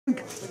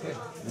Okay,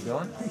 you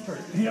going?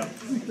 Yep.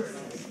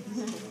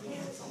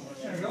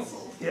 There we go.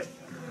 Yep.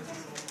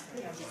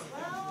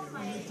 Well,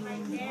 my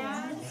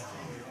dad,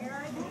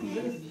 Eric,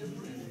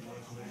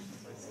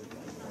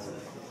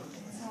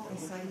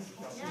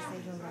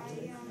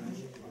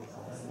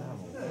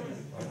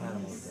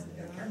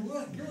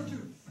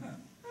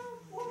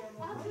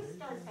 I'll just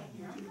start by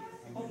here.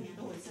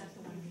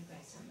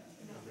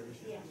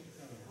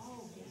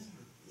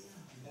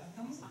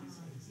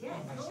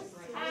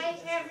 Hi,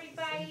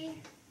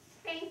 everybody.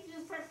 Thank you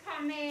for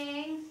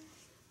coming.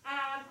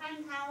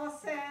 I'm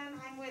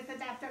Allison. I'm with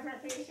Adaptive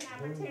Recreation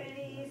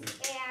Opportunities,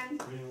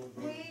 and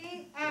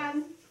we,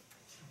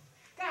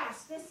 gosh,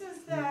 this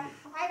is the,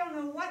 I don't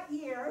know what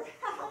year,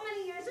 how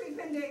many years we've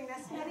been doing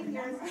this, many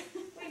years.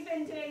 We've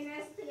been doing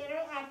this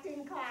theater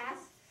acting class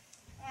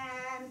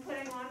and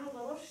putting on a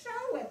little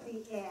show at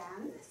the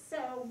end.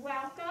 So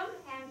welcome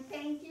and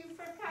thank you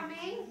for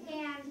coming,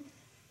 and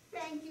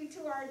thank you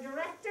to our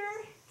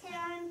director,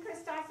 Karen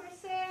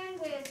Christopherson,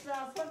 with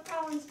Fort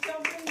Collins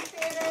Children's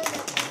Theater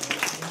that we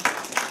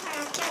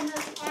have done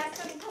this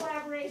awesome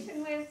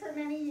collaboration with for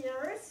many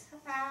years.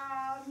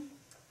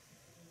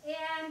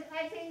 And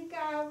I think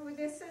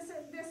this is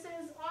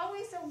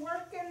always a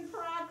work in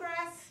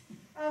progress.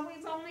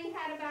 We've only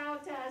had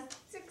about 5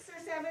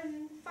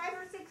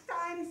 or 6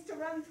 times to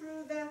run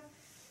through the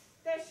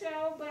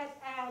show, but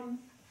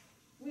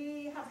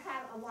we have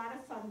had a lot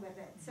of fun with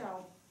it.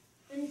 So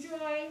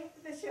enjoy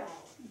the show.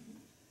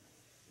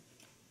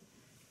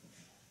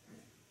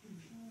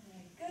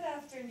 Good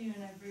afternoon,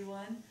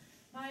 everyone.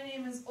 My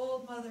name is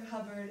Old Mother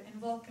Hubbard,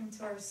 and welcome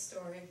to our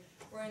story,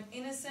 where an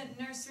innocent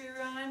nursery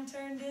rhyme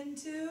turned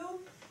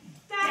into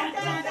Da,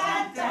 da,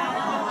 da,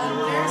 da. a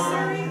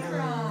nursery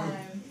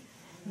crime.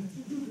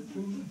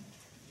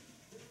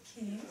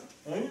 King?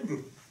 I'm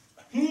the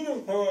King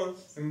of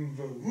Hearts and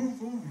the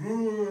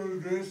ruler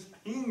of this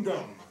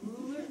kingdom.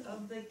 Ruler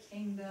of the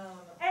kingdom.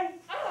 And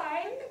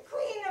I'm the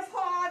Queen of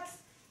Hearts,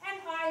 and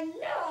I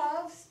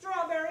love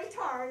strawberry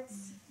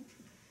tarts.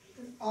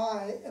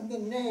 I am the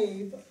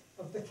knave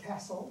of the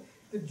castle,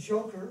 the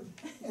joker,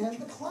 and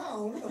the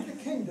clown of the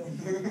kingdom.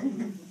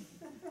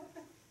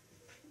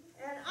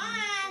 And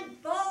I'm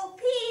Bo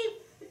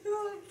Peep,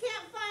 who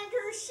can't find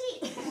her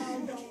sheep.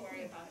 Oh, don't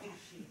worry about it.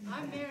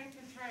 I'm Mary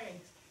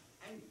Contreras.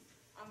 I'm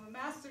a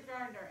master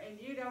gardener, and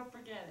you don't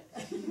forget it.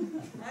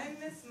 I'm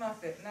Miss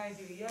Muffet, and I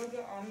do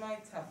yoga on my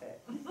tuffet.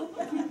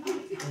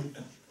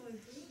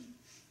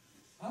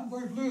 I'm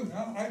Boy Blue.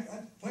 I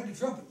play the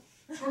trumpet.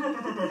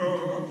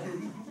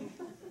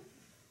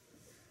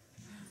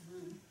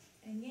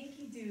 And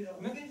Yankee Doodle.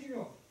 Look at you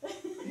go.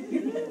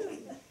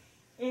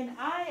 And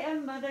I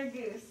am Mother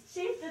Goose,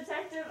 Chief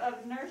Detective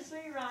of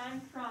Nursery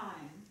Rhyme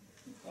Crime.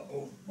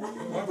 Uh-oh.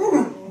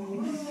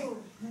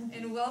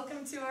 And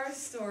welcome to our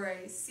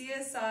story,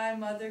 CSI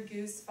Mother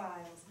Goose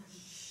Files.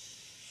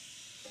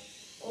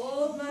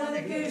 Old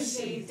Mother Goose,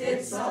 she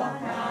did solve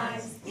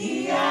crimes,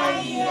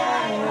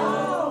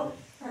 E-I-E-I-O.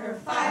 Her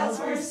files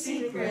were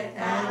secret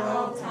at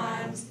all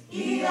times,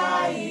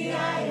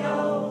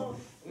 E-I-E-I-O.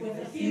 With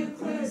a few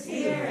clues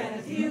here and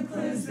a few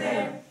clues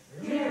there,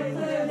 here a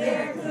clue,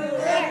 there a clue,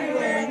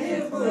 everywhere a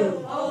new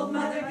clue. Old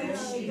Mother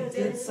Goose, she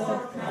did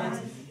solve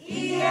crimes,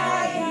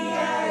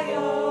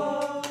 E-I-E-I-O.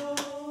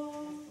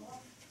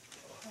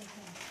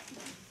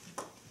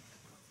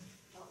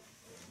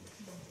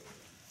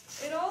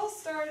 It all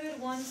started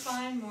one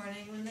fine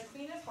morning when the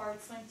Queen of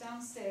Hearts went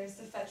downstairs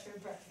to fetch her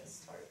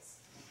breakfast tarts.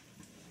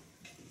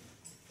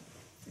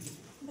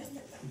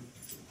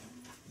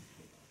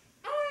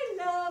 I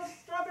love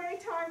strawberry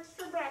tarts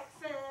for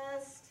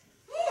breakfast.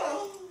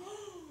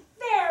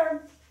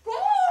 They're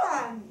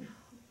gone!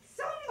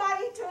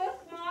 Somebody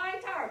took my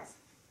tarts.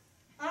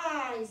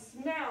 I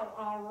smell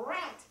a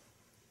rat.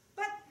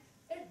 But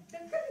there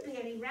couldn't be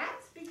any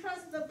rats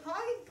because the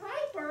Pied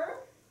Piper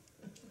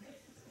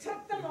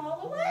took them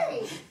all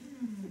away.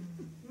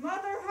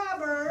 Mother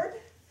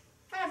Hubbard,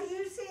 have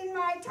you seen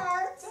my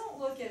tarts? Don't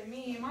look at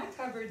me, my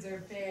cupboards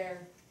are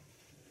bare.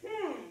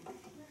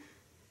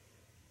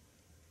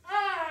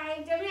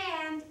 I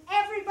demand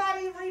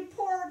everybody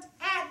report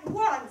at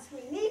once.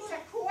 We need to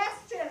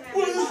question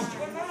everyone.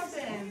 What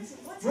happened?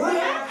 What's wrong?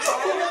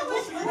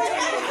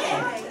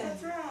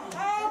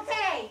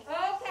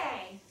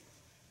 Okay.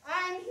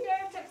 I'm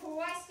here to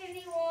question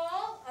you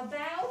all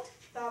about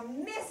the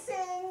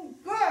missing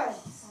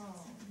goods.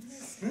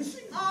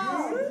 Missing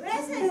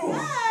Missing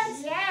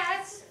goods?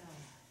 Yes.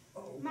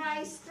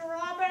 My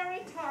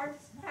strawberry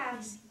tarts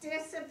have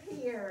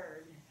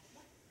disappeared.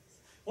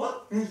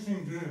 What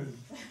missing goods?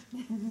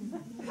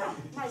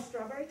 My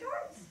strawberry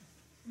tarts?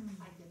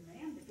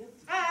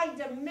 I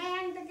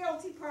demand the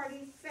guilty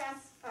party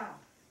fess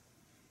up.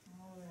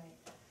 All right.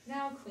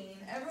 Now, Queen,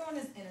 everyone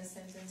is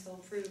innocent until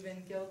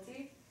proven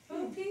guilty.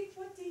 Bo Peep,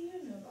 what do you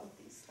know about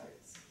these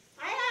tarts?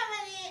 I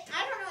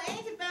don't know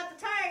anything about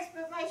the tarts,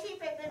 but my sheep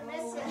have been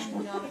missing.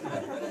 Enough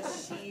with the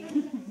sheep.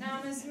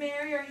 Now, Miss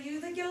Mary, are you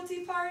the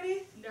guilty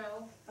party?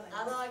 No,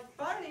 I like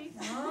parties.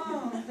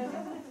 Oh.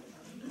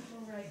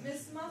 right.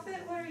 Miss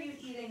Muffet, what are you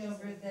eating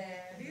over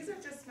there? These are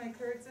just my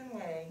curds and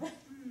whey.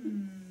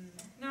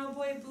 Now,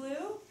 Boy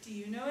Blue, do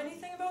you know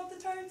anything about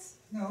the tarts?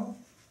 No,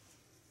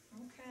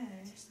 Okay.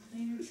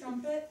 Playing your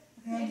trumpet.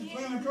 I'm just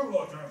playing the trouble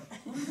all the time.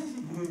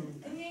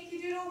 And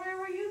Yankee Doodle, where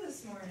were you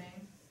this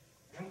morning?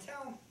 I'm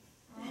telling.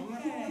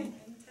 Okay. In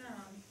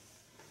town.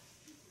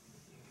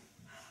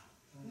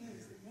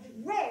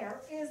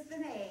 Where is the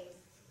knave?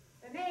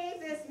 The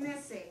knave is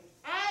missing.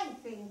 I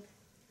think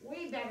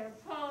we better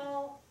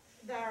call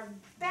the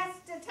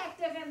best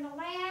detective in the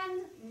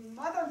land,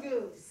 Mother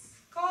Goose.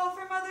 Call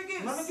for Mother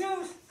Goose. Mother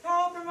Goose.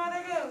 Call for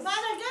Mother Goose.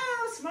 Mother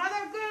Goose!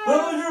 Mother Goose!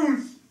 Mother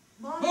Goose.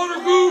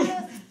 Mother Goose!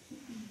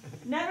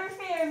 Never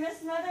fear,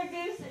 Miss Mother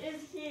Goose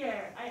is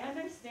here. I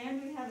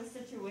understand we have a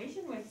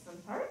situation with some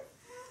tarts.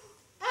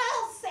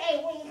 I'll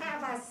say we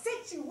have a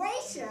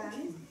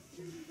situation.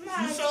 She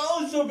My,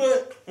 sounds a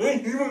bit.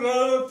 Ain't even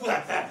got a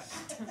breakfast.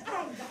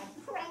 I'm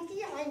not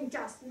cranky, I'm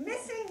just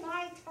missing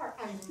my tart.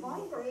 I'm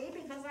hungry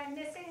because I'm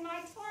missing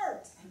my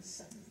tart.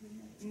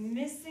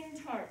 Missing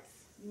tarts.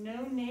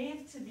 No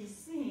knave to be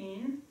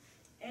seen.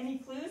 Any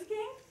clues,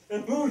 King?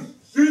 And who's?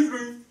 Excuse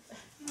me.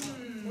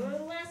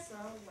 Melissa,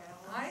 well.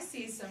 I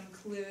see some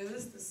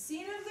clues. The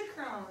scene of the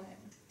crime.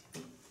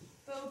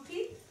 Bo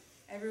Peep,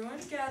 everyone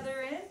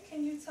gather in.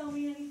 Can you tell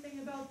me anything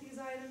about these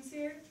items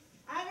here?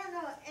 I don't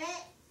know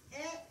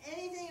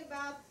anything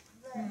about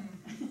the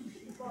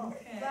book,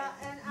 Okay.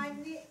 and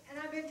I've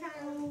been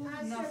trying to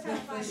Enough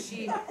with the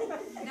sheep.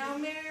 Now,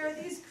 Mary, are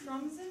these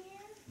crumbs in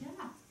here?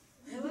 Yeah,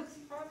 it looks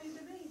probably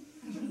to me.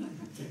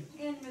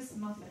 And Miss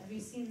Muffet, have you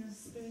seen this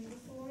spoon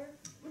before?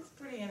 Looks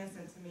pretty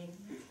innocent to me.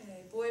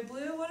 Okay. Boy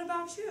Blue, what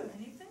about you?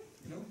 Anything?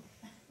 Nope.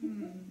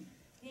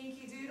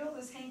 Yankee Doodle,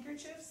 this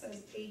handkerchief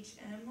says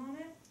HM on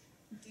it.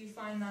 Do you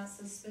find that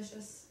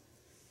suspicious?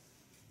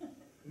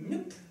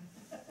 Nope.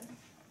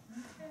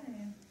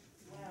 Okay.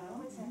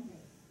 Well,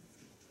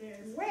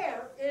 there's,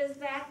 Where is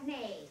that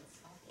knave?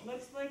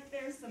 looks like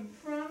there's some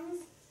crumbs,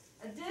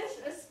 a dish,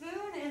 a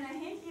spoon, and a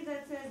hanky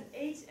that says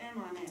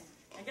HM on it.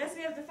 I guess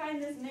we have to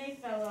find this knave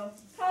fellow.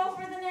 Call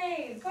for the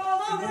knave! Call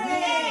for the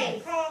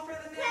knave! Call for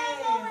the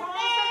name!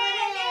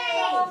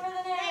 Call for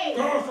the knave!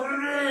 Go for the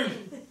name!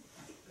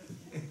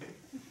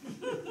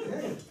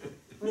 Hey,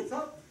 what's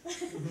up?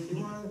 You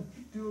wanna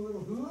do a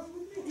little hula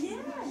with me?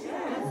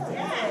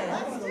 Yeah,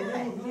 Let's do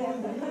it.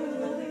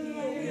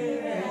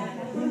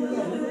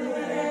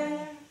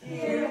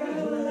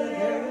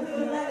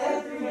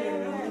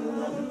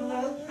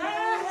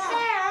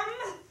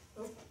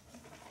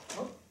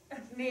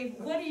 Knave,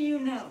 what do you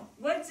know?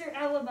 What's your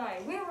alibi?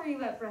 Where were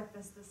you at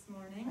breakfast this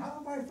morning?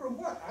 Alibi for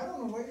what? I don't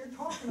know what you're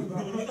talking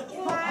about.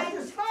 My I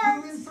just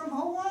flew in from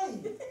Hawaii.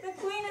 The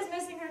queen is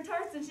missing her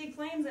tarts and she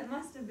claims it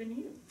must have been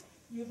you.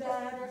 You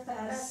better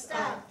fess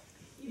up.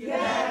 You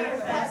better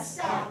fess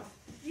up.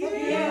 You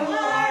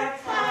are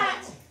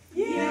caught.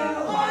 You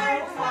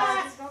are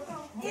caught.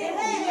 If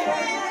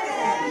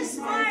you're a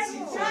smart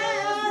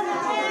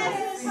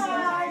child,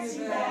 smart,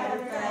 you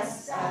better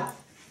fess up.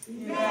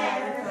 You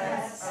better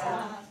fess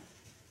up.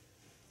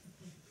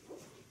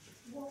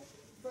 Well,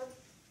 but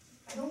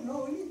I don't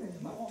know anything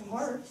about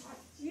tarts.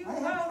 You I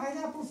have owe,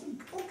 pineapples and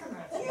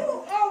coconuts. you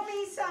owe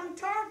me some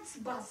tarts,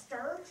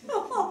 Buster. To the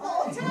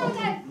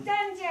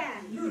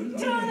dungeon. To the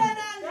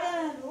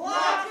dungeon.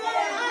 Lock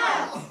it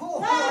up.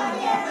 Lock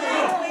it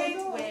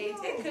up. Wait.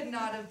 It could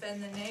not have been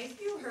the knave.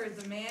 You heard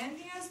the man.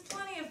 He has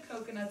plenty of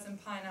coconuts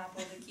and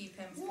pineapple to keep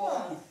him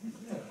full.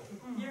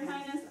 Your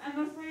Highness, I'm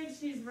afraid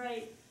she's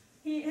right.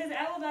 His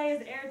alibi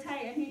is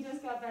airtight and he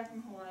just got back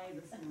from Hawaii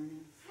this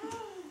morning.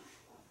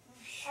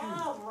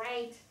 All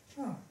right.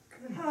 Oh,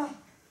 goodness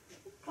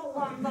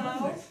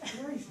Columbo.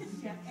 gracious.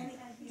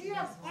 Do you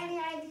have any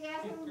idea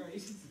who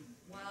might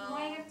Well,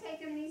 have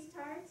taken these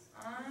tarts?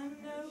 I'm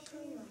no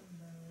Columbo.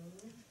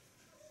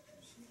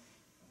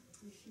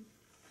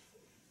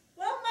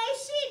 Well, my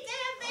sheep, they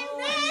have been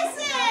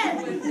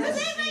missing. Does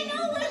anybody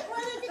know what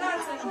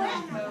That's it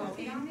enough, No, Bo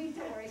we don't need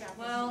to worry about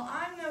Well,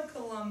 I'm no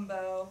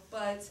Columbo,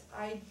 but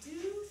I do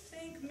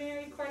think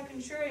Mary quite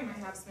contrary might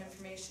have some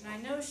information. I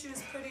know she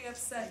was pretty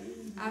upset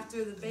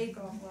after the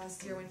bake-off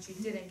last year when she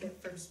didn't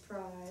get first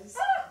prize.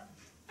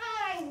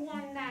 I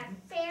won that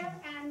fair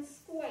and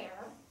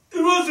square.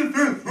 It wasn't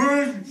good,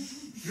 friend.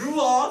 You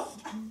lost.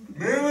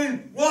 Mary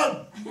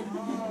won.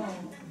 Oh.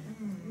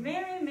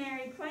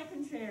 Mary, quite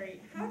contrary.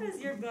 How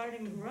does your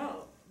garden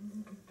grow?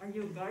 Are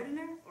you a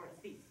gardener or a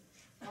thief?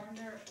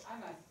 Gardener,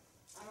 I'm a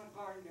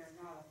gardener,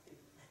 not a thief.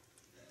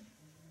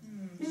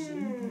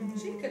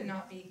 She could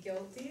not be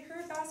guilty.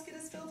 Her basket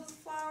is filled with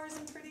flowers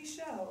and pretty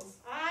shells.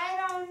 I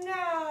don't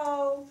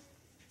know.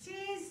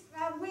 Geez,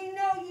 we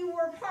know you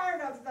were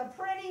part of the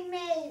Pretty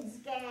Maids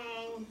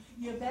gang.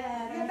 You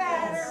better You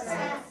better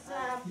fess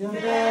up. You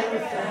better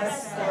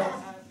fess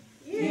up.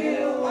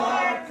 You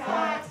are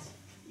caught.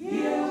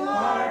 You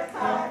are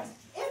caught.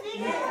 If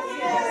you show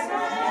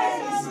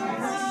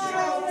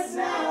us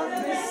now the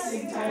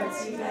missing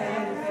tarts, you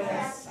better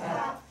fess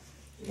up.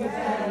 You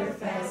better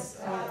fess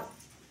up.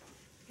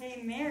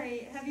 Hey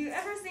Mary, have you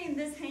ever seen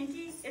this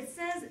hanky? It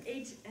says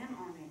HM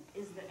on it.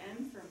 Is the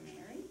M for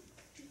Mary?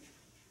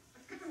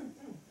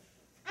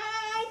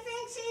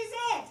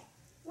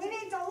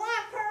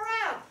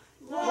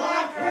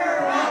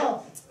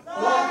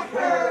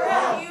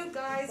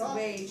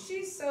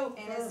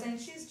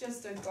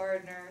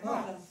 gardener, Oh.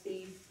 not a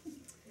thief.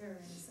 You're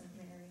innocent,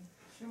 Mary.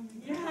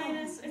 Your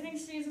Highness, I think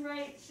she's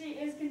right. She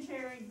is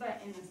contrary,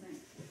 but innocent.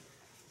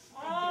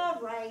 All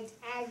right,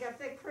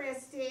 Agatha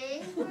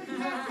Christie. Who do you think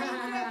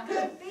it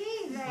could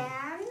be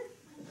then?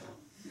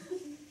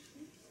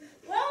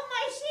 Well,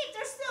 my sheep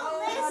are still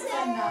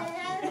missing.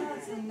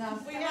 That's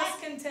enough. We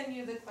must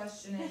continue the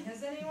questioning.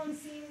 Has anyone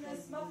seen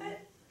Miss Muffet?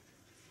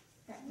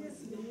 Miss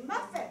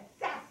Muffet,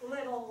 that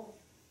little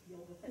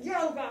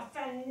yoga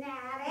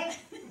fanatic.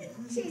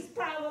 She's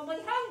probably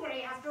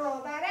hungry after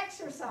all that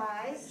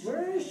exercise.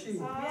 Where is she?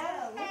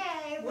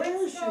 Okay, Where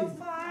is let's go she?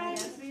 find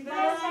Yes, we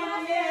better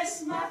find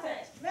Miss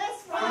Muffet.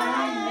 Let's Find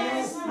find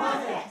Miss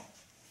Muffet.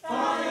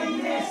 Find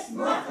Miss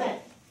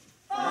Muffet.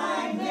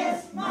 Find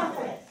Miss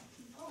Muffet.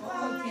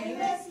 Find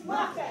Miss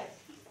Muffet.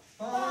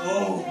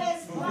 Oh,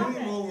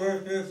 forgetting all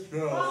work this She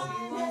stuff.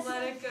 won't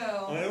let it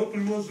go. I hope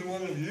it wasn't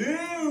one of you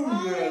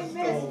that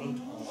stole it.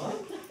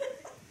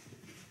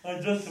 I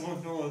just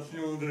want to let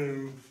you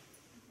know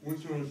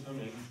which one is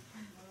coming.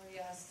 Oh,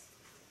 yes.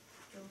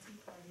 Guilty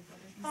party,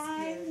 better be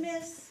Find scared.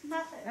 Miss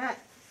Muffet.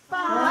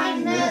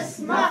 Find Miss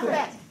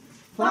Muffet.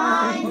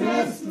 Find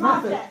Miss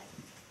Muffet.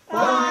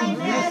 Find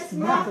Miss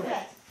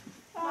Muffet.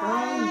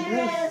 Find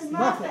Miss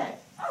Muffet.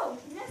 Oh,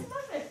 Miss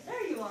Muffet,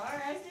 there you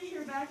are. I see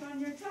you're back on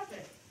your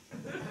tuffet.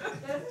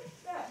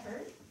 Doesn't that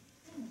hurt?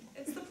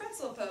 It's the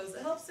pretzel pose.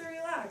 It helps her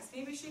relax.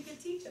 Maybe she could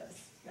teach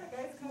us. Yeah,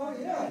 guys, come Oh,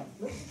 on. yeah,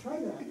 let's try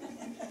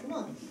that. Come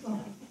on. Oh,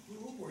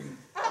 boy.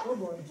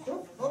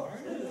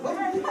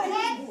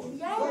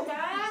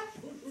 yoga.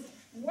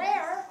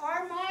 Where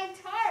are my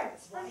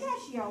tarts? Forget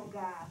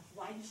yoga.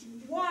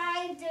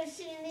 Why does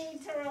she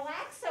need to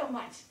relax so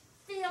much?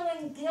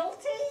 Feeling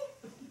guilty?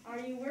 Are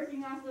you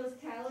working off those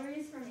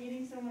calories from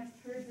eating so much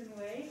person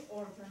whey,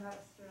 or perhaps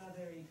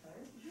strawberry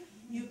tart?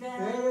 You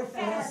Better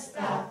fess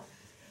up.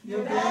 You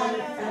better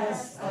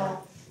fess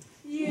up.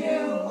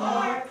 You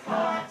are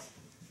caught.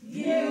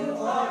 You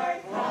are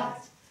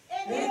caught.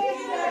 If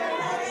you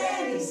don't have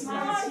any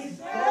smarts, you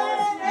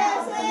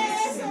better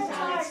listen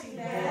hard. You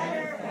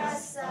better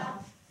fess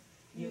up.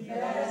 You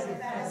better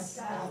fess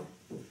up.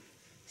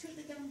 To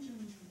the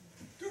dungeon.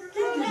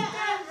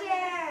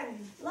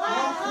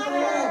 Lock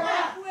her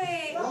up.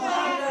 Wait,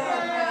 Lock no.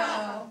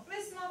 her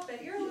Miss Muffet,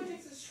 you're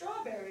allergic to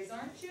strawberries,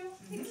 aren't you?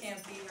 It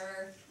can't be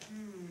her.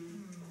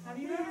 Have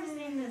you ever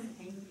seen this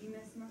hanky,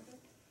 Miss Muffet?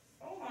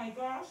 Oh my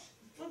gosh,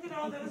 look at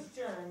all those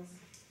germs.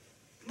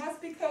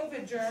 Must be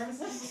COVID germs.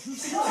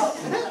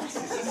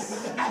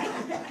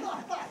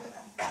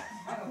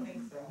 I don't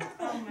think so.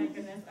 Oh my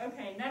goodness.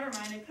 Okay, never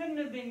mind. It couldn't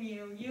have been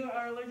you. You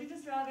are allergic to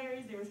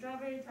strawberries. They were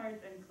strawberry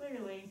tarts, and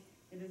clearly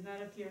it is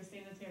not up to your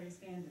sanitary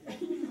standards.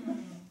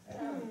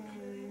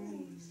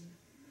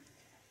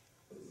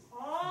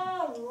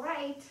 All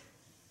right,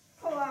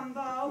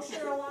 Columbo,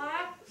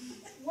 Sherlock.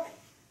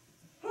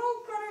 Who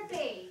could it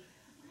be?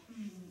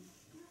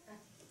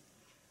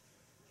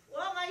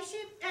 Well, my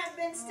sheep have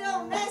been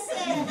still missing,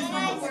 and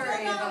I Don't still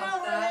worry don't know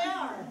about where they that.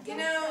 are. You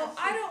know,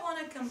 I don't want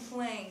to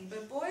complain,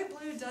 but Boy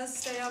Blue does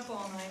stay up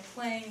all night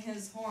playing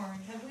his horn.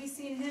 Have we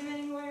seen him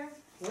anywhere?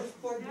 Where's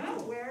Boy No,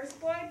 Blue? where's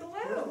Boy Blue?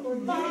 Fine boy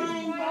blue.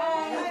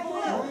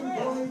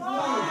 Fine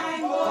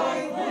Fine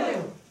boy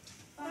blue.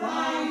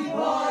 Fine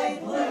boy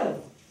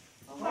blue.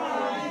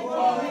 Fine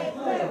boy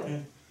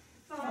blue.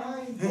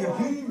 Fine The boy.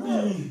 king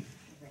be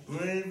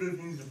brave if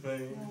he's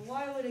afraid. Well,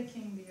 why would a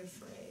king be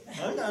afraid?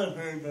 I'm not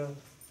afraid though.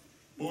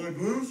 Boy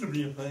Blue should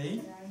be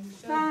afraid. Yeah, you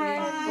should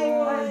Fine be.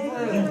 boy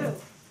blue.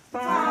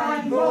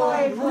 Fine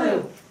boy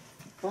blue.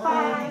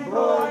 Fine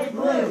boy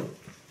blue.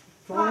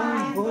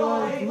 Fine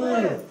boy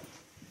blue.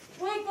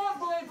 Wake up,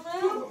 Boy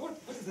Blue! What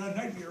is that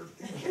nightmare?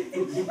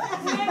 We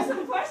have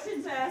some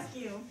questions to ask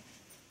you.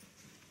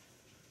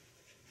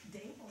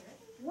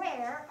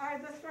 Where are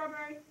the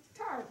strawberry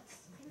tarts?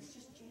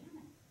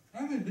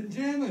 I've been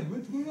jamming.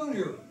 What's going on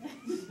here?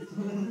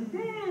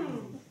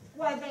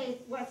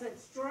 Was it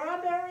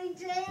strawberry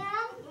jam?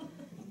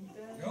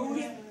 No,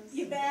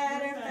 You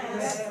better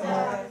fess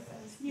up.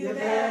 You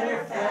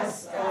better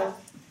fess up.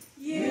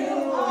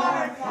 You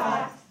are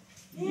caught.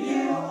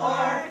 You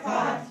are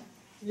caught.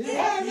 If you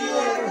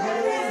ever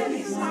had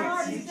any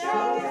smarts, you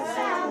don't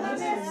found the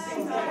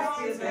missing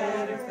parts. You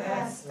better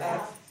fess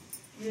up.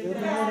 You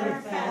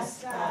better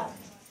fess up.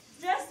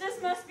 Justice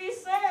must be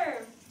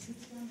served.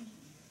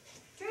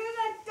 To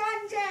the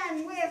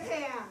dungeon with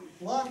him.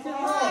 Lock him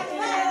Lock up.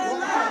 him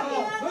Lock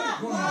Wait,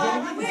 him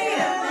up. Wait a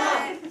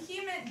minute. He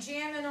meant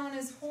jamming on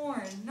his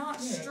horn, not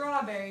Yeah.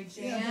 strawberry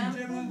yeah, I've jam.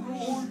 been jamming on the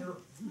horn here.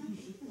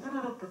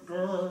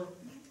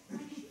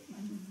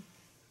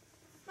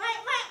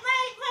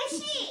 My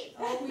sheep.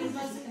 Oh, we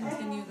must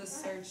continue the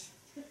search.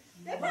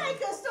 They probably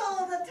could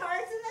stole the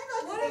tarts and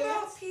then What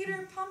about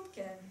Peter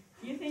Pumpkin?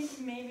 You think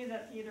maybe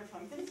that Peter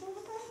Pumpkin stole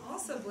the tarts?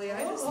 Possibly.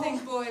 I just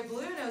think Boy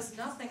Blue knows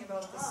nothing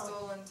about the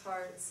stolen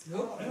tarts.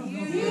 Nope, I don't know.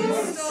 You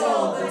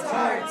stole the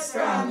tarts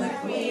from the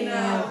Queen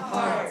of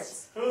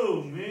Hearts.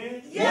 Who,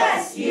 me?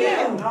 Yes, you.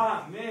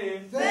 Not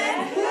me.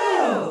 Then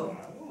who?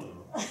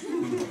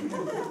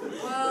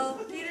 Well,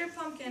 Peter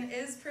Pumpkin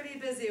is pretty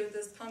busy with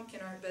this pumpkin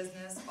art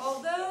business,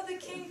 although the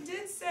king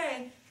did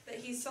say that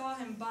he saw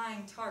him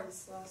buying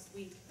tarts last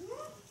week.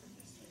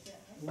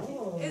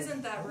 Whoa.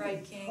 Isn't that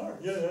right, King?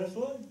 Yeah, that's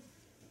right.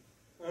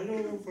 I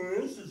know for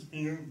instance,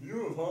 Peter,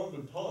 you have found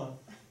the pot.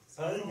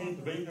 Patty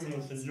Cake the baker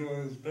man said you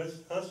are his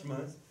best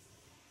customer.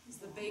 He's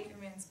the baker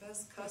man's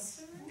best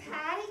customer.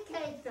 Patty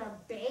Cake the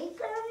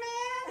baker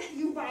man?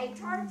 You buy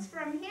tarts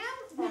from him?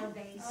 Or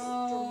they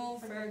Oh,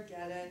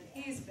 forget it.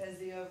 He's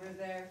busy over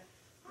there.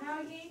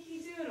 Now,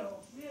 Yankee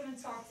Doodle, we haven't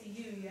talked to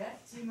you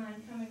yet. Do you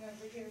mind coming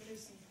over here for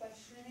some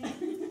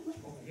questioning?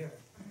 Over here,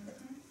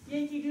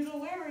 Yankee Doodle,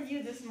 where were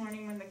you this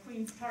morning when the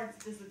Queen's tarts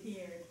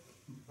disappeared?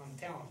 I'm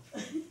down.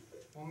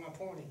 On my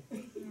pony.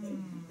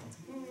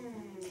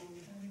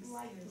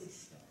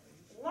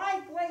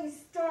 Likely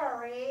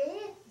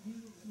story.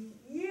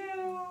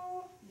 You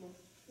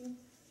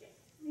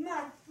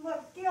must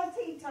look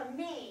guilty to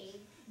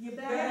me. You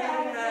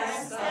better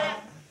fess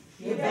up.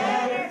 You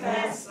better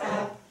fess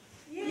up.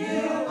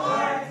 You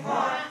are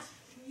caught.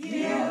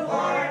 You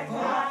are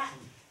caught.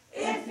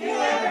 If you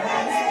ever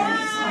had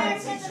any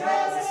smarts and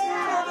shows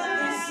now the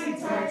missing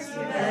tarts, you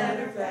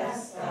better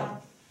fess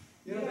up.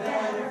 You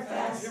better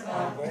fess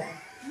up.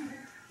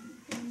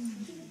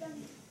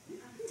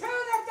 To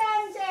the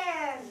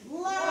dungeon!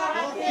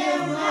 Lock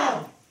him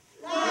up.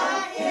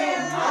 Lock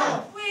him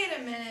up. Wait a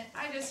minute,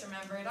 I just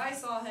remembered. I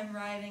saw him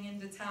riding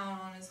into town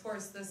on his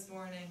horse this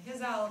morning.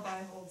 His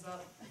alibi holds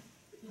up.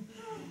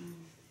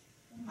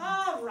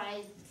 All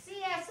right,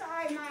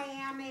 CSI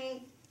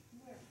Miami.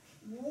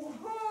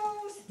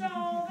 Who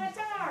stole the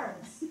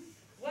tarts?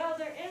 Well,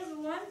 there is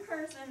one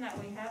person that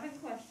we haven't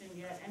questioned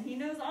yet, and he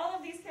knows all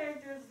of these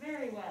characters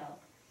very well.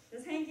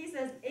 This hanky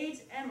says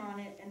HM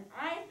on it, and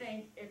I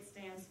think it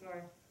stands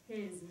for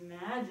His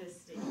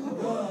Majesty.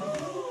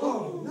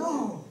 Oh,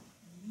 no.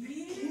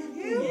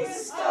 You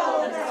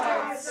stole the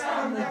tarts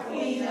from the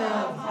Queen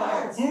of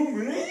Hearts. Who,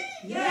 me?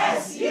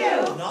 Yes,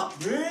 you. Not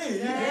me.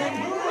 Then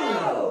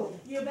who?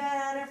 You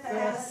better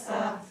fess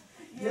up.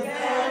 You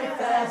better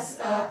fess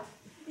up.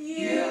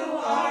 You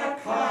are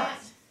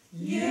caught.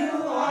 You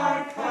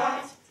are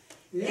caught.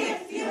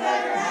 If you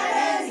ever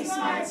had any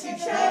smarts, you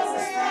chose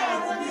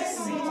now the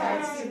missing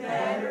tarts. You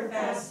better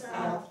fess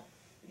up.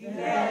 You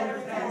better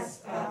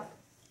fess up.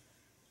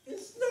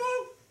 It's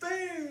not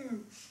fair.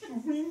 The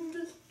wind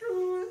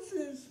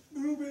destroys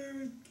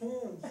blueberry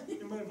tarts.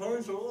 And my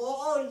parents are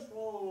always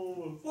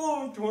full of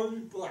 420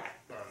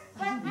 blackbird.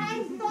 But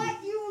I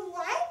thought you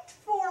liked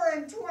 4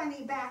 and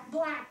 20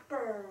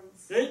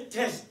 blackbirds. They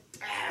taste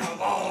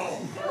terrible.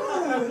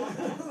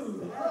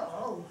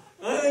 Oh.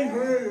 I'm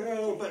very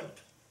Albert.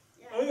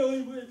 I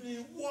only would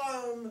eat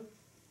one.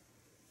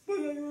 But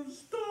I will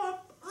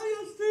stop. I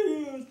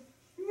understand.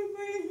 You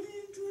may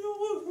need to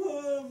look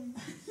one.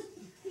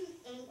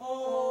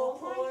 Oh,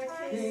 poor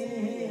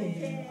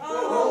king.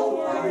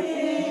 Oh, poor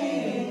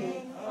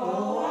king.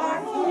 Oh, our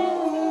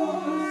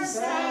poor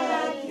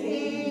sad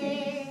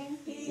king.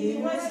 He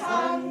was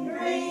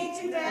hungry,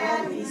 too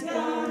bad he's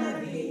gonna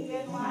be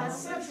in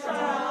lots of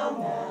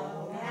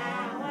trouble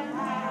now and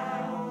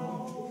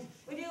now.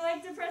 Would you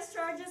like to press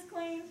charges,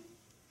 Queen?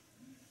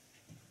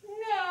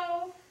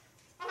 No,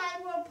 I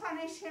will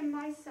punish him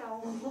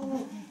myself.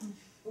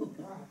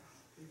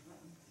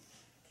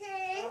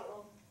 Okay,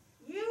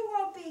 you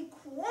will be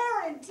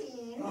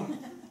quarantined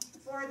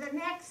for the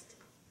next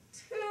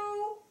 2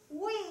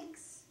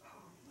 weeks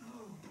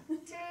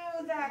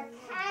to the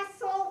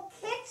castle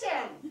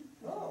kitchen.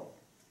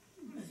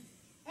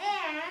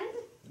 And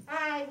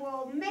I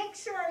will make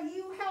sure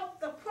you help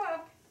the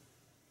cook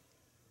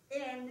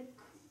in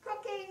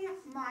cooking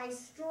my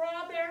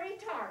strawberry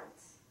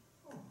tarts.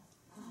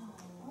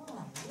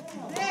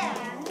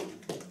 Then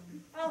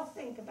I'll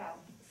think about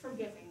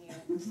forgiving you.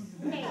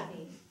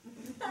 Maybe.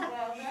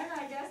 Well, then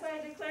I guess I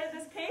declare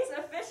this case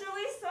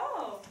officially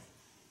solved.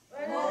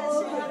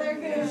 Oh, Mother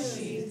Goose,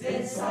 she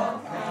fits all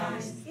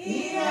kinds.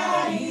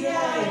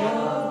 E-I-E-I-O.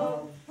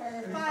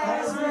 Her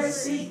files were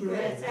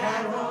secret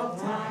at all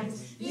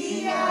times.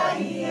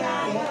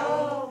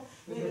 E-I-E-I-O.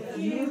 With a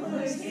few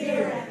clues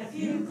here and a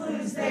few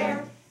clues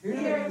there.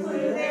 Here a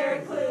clue, there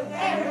a clue,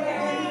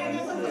 everywhere a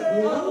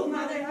clue. Oh,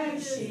 Mother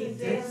Goose, she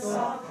fits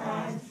all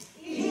kinds.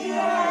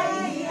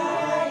 E-I-E-I-O.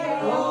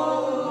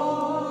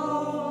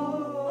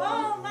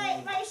 Oh,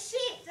 my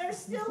sheep, they're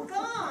still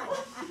gone.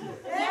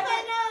 Never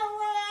know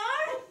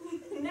where.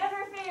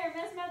 Never fear,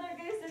 Miss Mother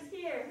Goose is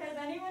here. Has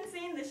anyone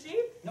seen the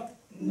sheep?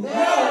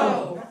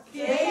 No!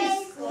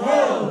 Case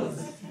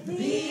closed.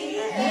 The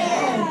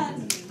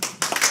end.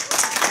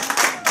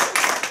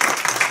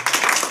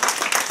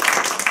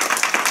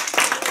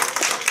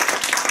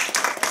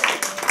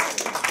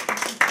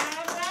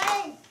 All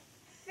right.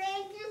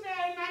 Thank you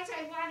very much.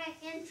 I want to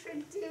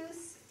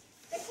introduce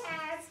the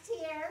cast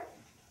here.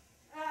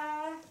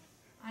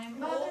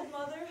 I'm old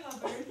Mother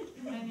Hubbard.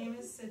 My name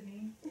is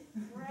Sydney.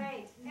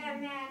 Right.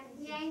 And then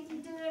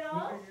Yankee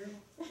Doodle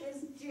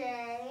is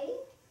Jay.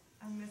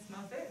 I'm Miss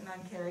Muffet, and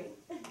I'm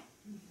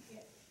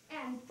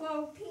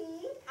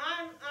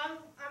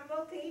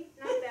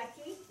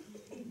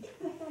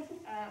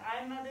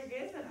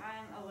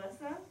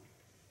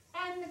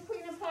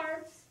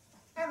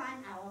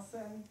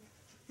Allison.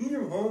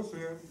 Peter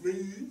Hawson,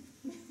 me.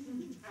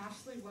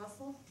 Ashley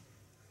Russell.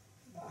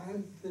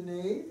 I'm the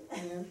knave,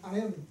 and I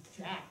am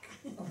Jack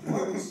of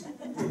Hearts.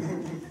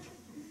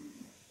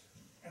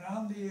 And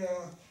I'm the,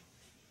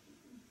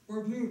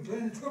 boy blue,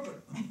 playing the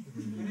trumpet. My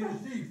name is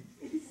Steve.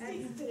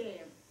 And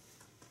Steve.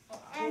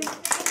 And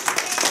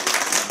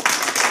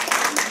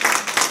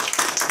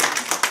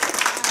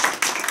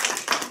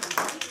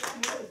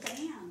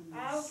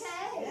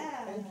okay.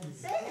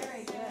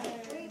 Very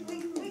good.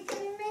 We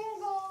can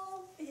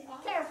mingle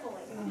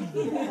carefully.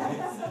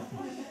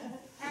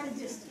 At a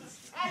distance.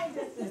 At a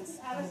distance,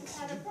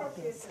 at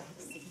appropriate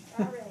distance.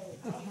 All right.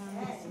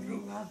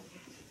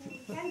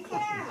 And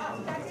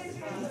Karen, that is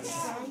for you,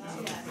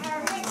 Karen.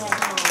 All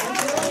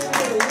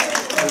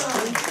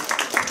right.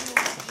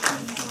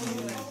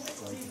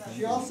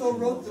 She also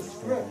wrote the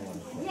script.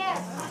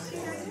 Yes.